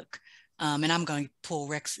book? And I'm going to pull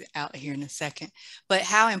Rex out here in a second, but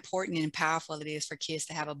how important and powerful it is for kids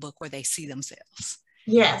to have a book where they see themselves.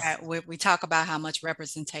 Yes. We talk about how much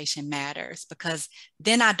representation matters, because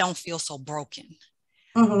then I don't feel so broken.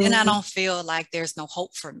 Then I don't feel like there's no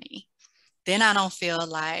hope for me. Then I don't feel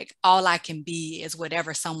like all I can be is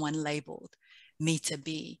whatever someone labeled me to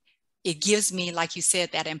be. It gives me, like you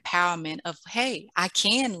said, that empowerment of, hey, I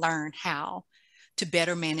can learn how to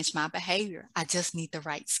better manage my behavior. I just need the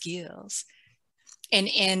right skills. And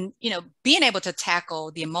you know, being able to tackle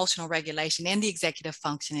the emotional regulation and the executive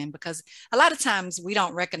functioning, because a lot of times we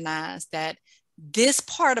don't recognize that this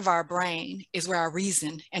part of our brain is where our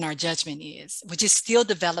reason and our judgment is, which is still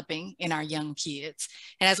developing in our young kids.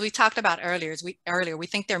 And as we talked about earlier, we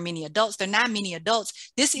think they're mini adults. They're not mini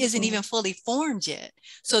adults. This isn't even fully formed yet.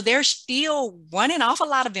 So they're still running off a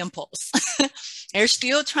lot of impulse. They're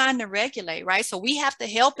still trying to regulate, right? So we have to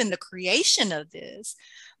help in the creation of this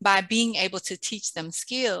by being able to teach them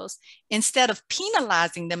skills instead of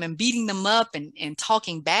penalizing them and beating them up and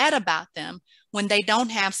talking bad about them. When they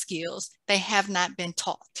don't have skills, they have not been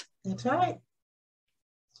taught. That's right.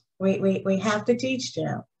 We have to teach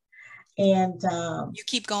them. And you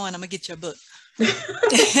keep going, I'm gonna get your book.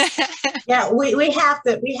 Yeah, we have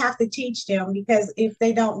to teach them, because if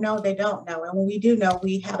they don't know, they don't know. And when we do know,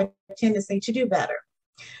 we have a tendency to do better.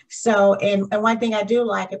 So, and one thing I do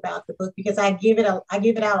like about the book, because I give it out a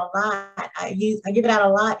lot. I give it out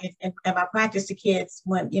a lot in my practice to kids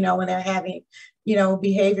when they're having,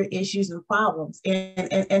 behavior issues and problems.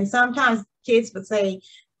 And sometimes kids would say,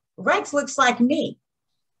 Rex looks like me,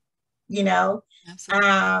 I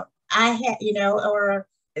had, or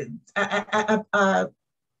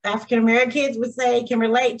African-American kids would say, can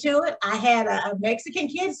relate to it. I had a Mexican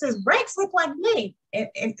kid says, Rex look like me.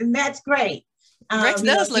 And that's great. Rex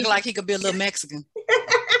does look like he could be a little Mexican.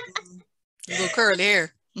 A little curly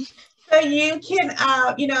hair. So you can,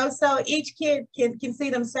 so each kid can see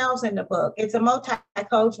themselves in the book. It's a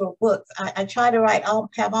multicultural book. I try to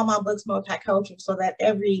have all my books multicultural so that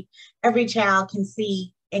every child can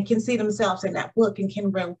see themselves in that book and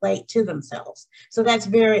can relate to themselves. So that's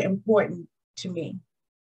very important to me.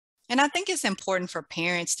 And I think it's important for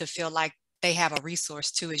parents to feel like they have a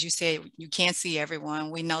resource too. As you said, you can't see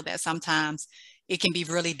everyone. We know that sometimes it can be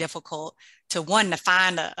really difficult to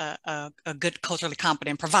find a good culturally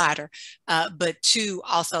competent provider, but two,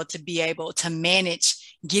 also to be able to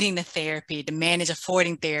manage getting the therapy, to manage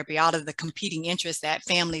affording therapy, all of the competing interests that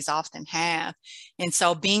families often have. And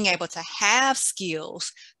so being able to have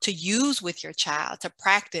skills to use with your child, to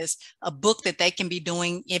practice a book that they can be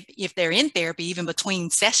doing if they're in therapy, even between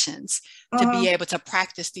sessions, to be able to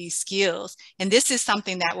practice these skills. And this is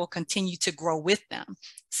something that will continue to grow with them.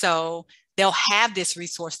 So they'll have this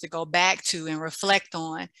resource to go back to and reflect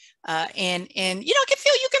on. And you can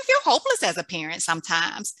feel hopeless as a parent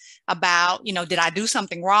sometimes about, did I do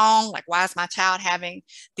something wrong? Like, why is my child having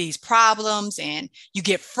these problems? And you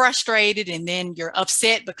get frustrated, and then you're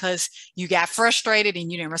upset because you got frustrated and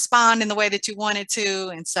you didn't respond in the way that you wanted to.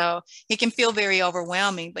 And so it can feel very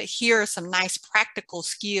overwhelming. But here are some nice practical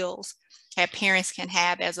skills that parents can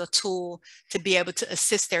have as a tool to be able to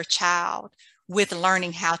assist their child with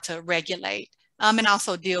learning how to regulate, and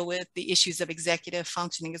also deal with the issues of executive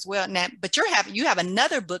functioning as well. Now, but you have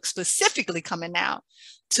another book specifically coming out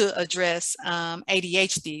to address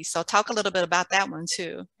ADHD. So talk a little bit about that one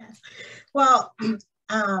too. Well,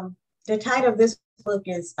 the title of this book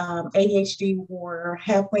is ADHD Warrior: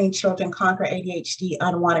 Helping Children Conquer ADHD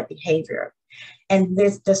Unwanted Behavior. And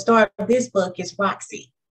the star of this book is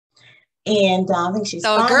Roxy. And I think she's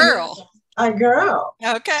a girl. A girl.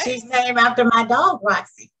 Okay. She's named after my dog,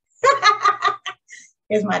 Roxy.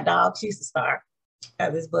 Is my dog. She's the star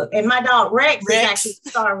of this book. And my dog, Rex. Is actually the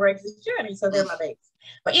star of Rex's journey. So they're my babies.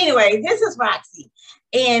 But anyway, this is Roxy.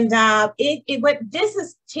 And what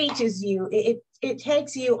this teaches you, it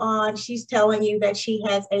takes you on, she's telling you that she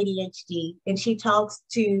has ADHD. And she talks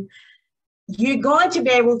to, you're going to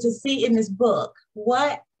be able to see in this book,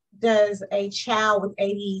 what does a child with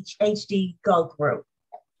ADHD go through?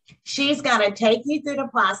 She's going to take you through the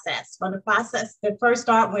process. From the first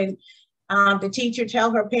start when the teacher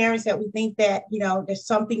tells her parents that we think that, there's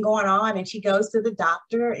something going on, and she goes to the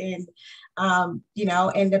doctor, and, and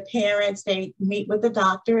the parents, they meet with the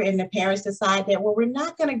doctor, and the parents decide that, well, we're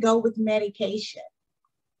not going to go with medication,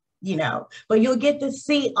 but you'll get to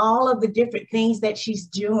see all of the different things that she's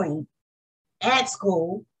doing at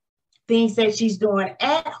school, things that she's doing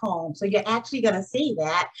at home. So you're actually going to see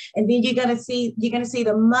that. And then you're going to see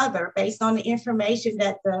the mother, based on the information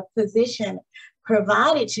that the physician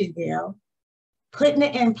provided to them, putting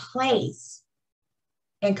it in place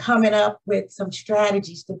and coming up with some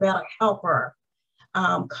strategies to better help her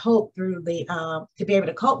cope through to be able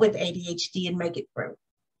to cope with ADHD and make it through.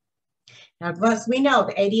 Now, once we know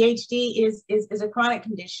the ADHD is a chronic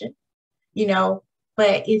condition,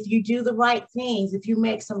 but if you do the right things, if you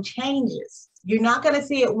make some changes, you're not going to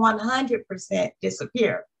see it 100%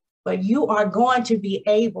 disappear, but you are going to be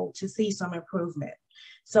able to see some improvement.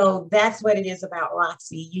 So that's what it is about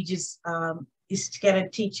Roxy. You just, it's going to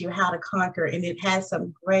teach you how to conquer, and it has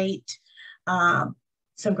some great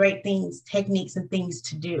things, techniques and things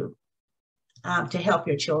to do to help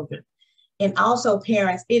your children. And also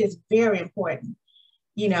parents, it is very important,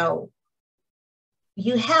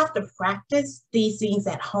 you have to practice these things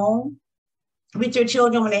at home with your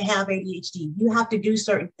children when they have ADHD. You have to do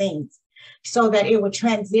certain things so that it will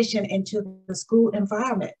transition into the school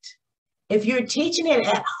environment. If you're teaching it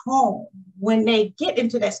at home, when they get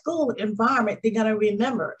into that school environment, they're going to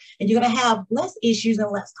remember, and you're going to have less issues and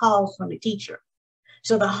less calls from the teacher.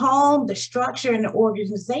 So the home, the structure, and the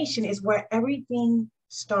organization is where everything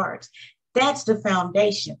starts. That's the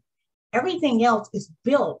foundation. Everything else is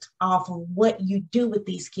built off of what you do with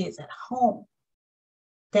these kids at home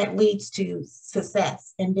that leads to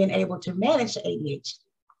success and being able to manage ADHD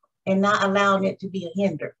and not allowing it to be a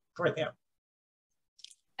hinder for them.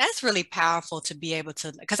 That's really powerful to be able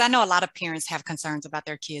to, because I know a lot of parents have concerns about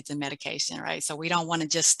their kids and medication, right? So we don't want to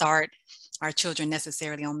just start our children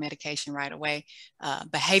necessarily on medication right away.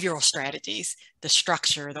 Behavioral strategies, the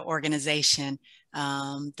structure, the organization,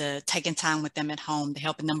 the taking time with them at home, the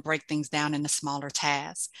helping them break things down into smaller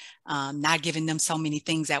tasks, not giving them so many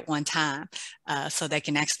things at one time, so they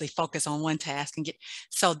can actually focus on one task and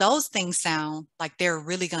so those things sound like they're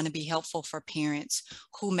really going to be helpful for parents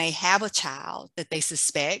who may have a child that they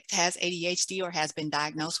suspect has ADHD or has been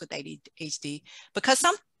diagnosed with ADHD, because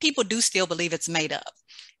some people do still believe it's made up.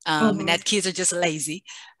 And that kids are just lazy,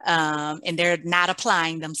 and they're not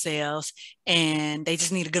applying themselves, and they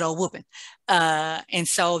just need a good old whooping. And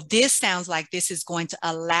so this sounds like this is going to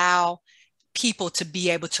allow people to be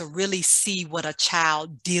able to really see what a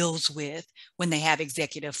child deals with when they have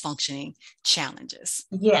executive functioning challenges.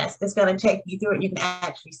 Yes, it's going to take you through it. You can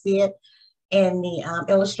actually see it, and the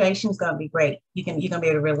illustration is going to be great. You're going to be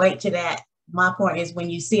able to relate to that. my point is when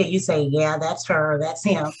you see it, you say, yeah, that's her, that's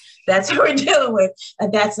him, that's who we're dealing with.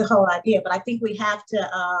 And that's the whole idea. But I think we have to,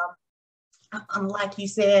 like you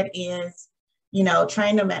said, is,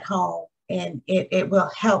 train them at home, and it will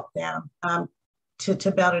help them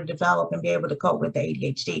to better develop and be able to cope with the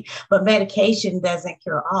ADHD. But medication doesn't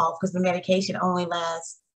cure all, because the medication only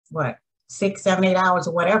lasts, what, 6, 7, 8 hours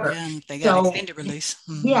or whatever. Yeah, they got extended release.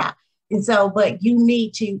 Mm-hmm. Yeah. And so, but you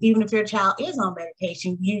need to, even if your child is on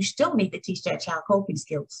medication, you still need to teach that child coping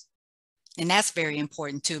skills. And that's very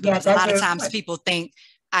important too, because a lot of times people think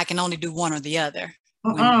I can only do one or the other.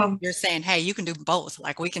 When you're saying, hey, you can do both.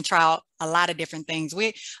 Like, we can try out a lot of different things.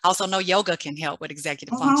 We also know yoga can help with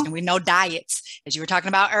executive function. We know diets, as you were talking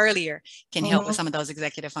about earlier, can help with some of those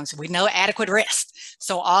executive functions. We know adequate rest.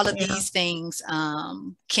 So all of these things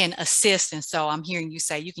can assist. And so I'm hearing you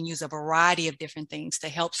say you can use a variety of different things to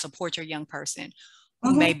help support your young person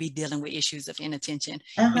who may be dealing with issues of inattention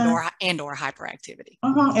and or hyperactivity.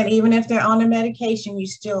 And even if they're on the medication, you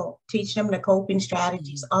still teach them the coping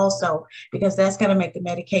strategies also, because that's going to make the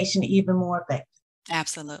medication even more effective.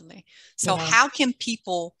 Absolutely. So how can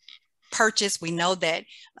people purchase? We know that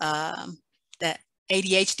the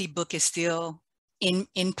ADHD book is still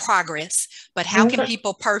in progress, but how can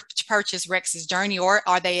people purchase Rex's Journey, or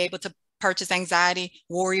are they able to purchase Anxiety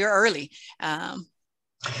Warrior early?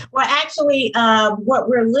 Well, actually, what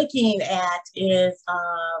we're looking at is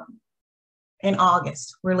in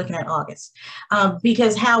August. We're looking at August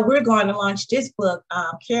because how we're going to launch this book,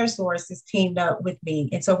 CareSource has teamed up with me.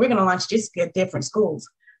 And so we're going to launch this at different schools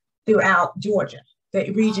throughout Georgia,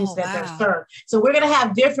 the regions that they're served. So we're going to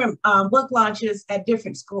have different book launches at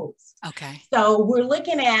different schools. Okay. So we're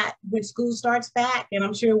looking at when school starts back, and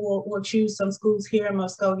I'm sure we'll choose some schools here in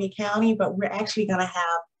Muskogee County, but we're actually going to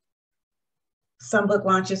have some book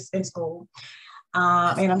launches in school.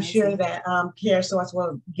 And I'm sure that CareSource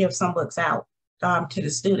will give some books out to the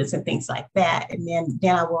students and things like that. And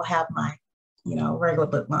then I will have my, regular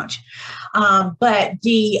book launch. But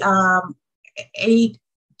the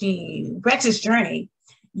Rex's Journey,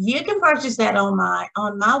 you can purchase that on my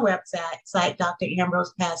website, Dr.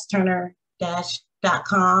 Ambroes Pass-Turner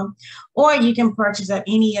 .com, or you can purchase at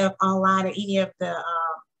online at any of the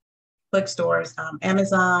bookstores,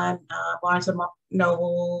 Amazon, Barnes &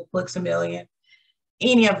 Noble, Books A Million,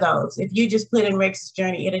 any of those. If you just put in Rex's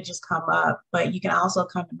Journey, it'll just come up. But you can also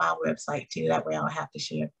come to my website too. That way I don't have to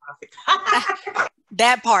share the profit.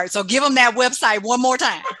 That part. So give them that website one more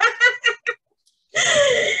time.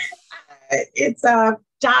 It's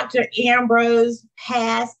Dr. Ambroes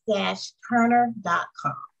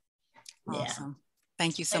Pass-Turner.com. Awesome.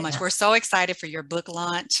 Thank you so much. We're so excited for your book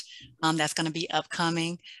launch that's going to be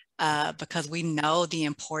upcoming. Because we know the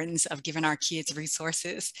importance of giving our kids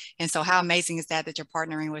resources. And so how amazing is that you're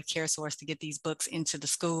partnering with CareSource to get these books into the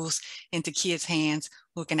schools, into kids' hands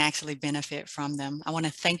who can actually benefit from them. I want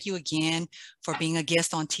to thank you again for being a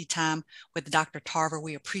guest on Tea Time with Dr. Tarver.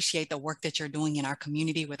 We appreciate the work that you're doing in our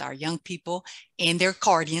community with our young people and their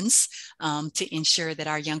guardians to ensure that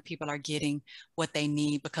our young people are getting what they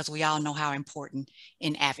need, because we all know how important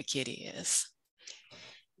an advocate is.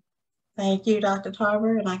 Thank you, Dr.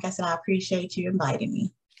 Tarver. And like I said, I appreciate you inviting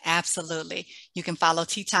me. Absolutely. You can follow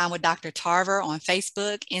Tea Time with Dr. Tarver on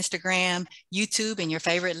Facebook, Instagram, YouTube, and your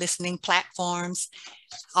favorite listening platforms.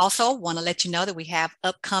 Also, want to let you know that we have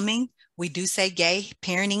upcoming We Do Say Gay,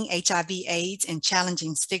 Parenting, HIV, AIDS, and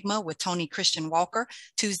Challenging Stigma with Tony Christian Walker,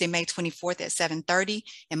 Tuesday, May 24th at 7:30,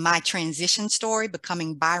 and My Transition Story,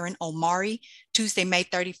 Becoming Byron Omari, Tuesday, May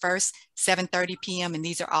 31st, 7:30 p.m., and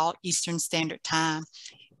these are all Eastern Standard Time.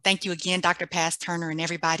 Thank you again, Dr. Pass-Turner, and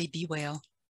everybody be well.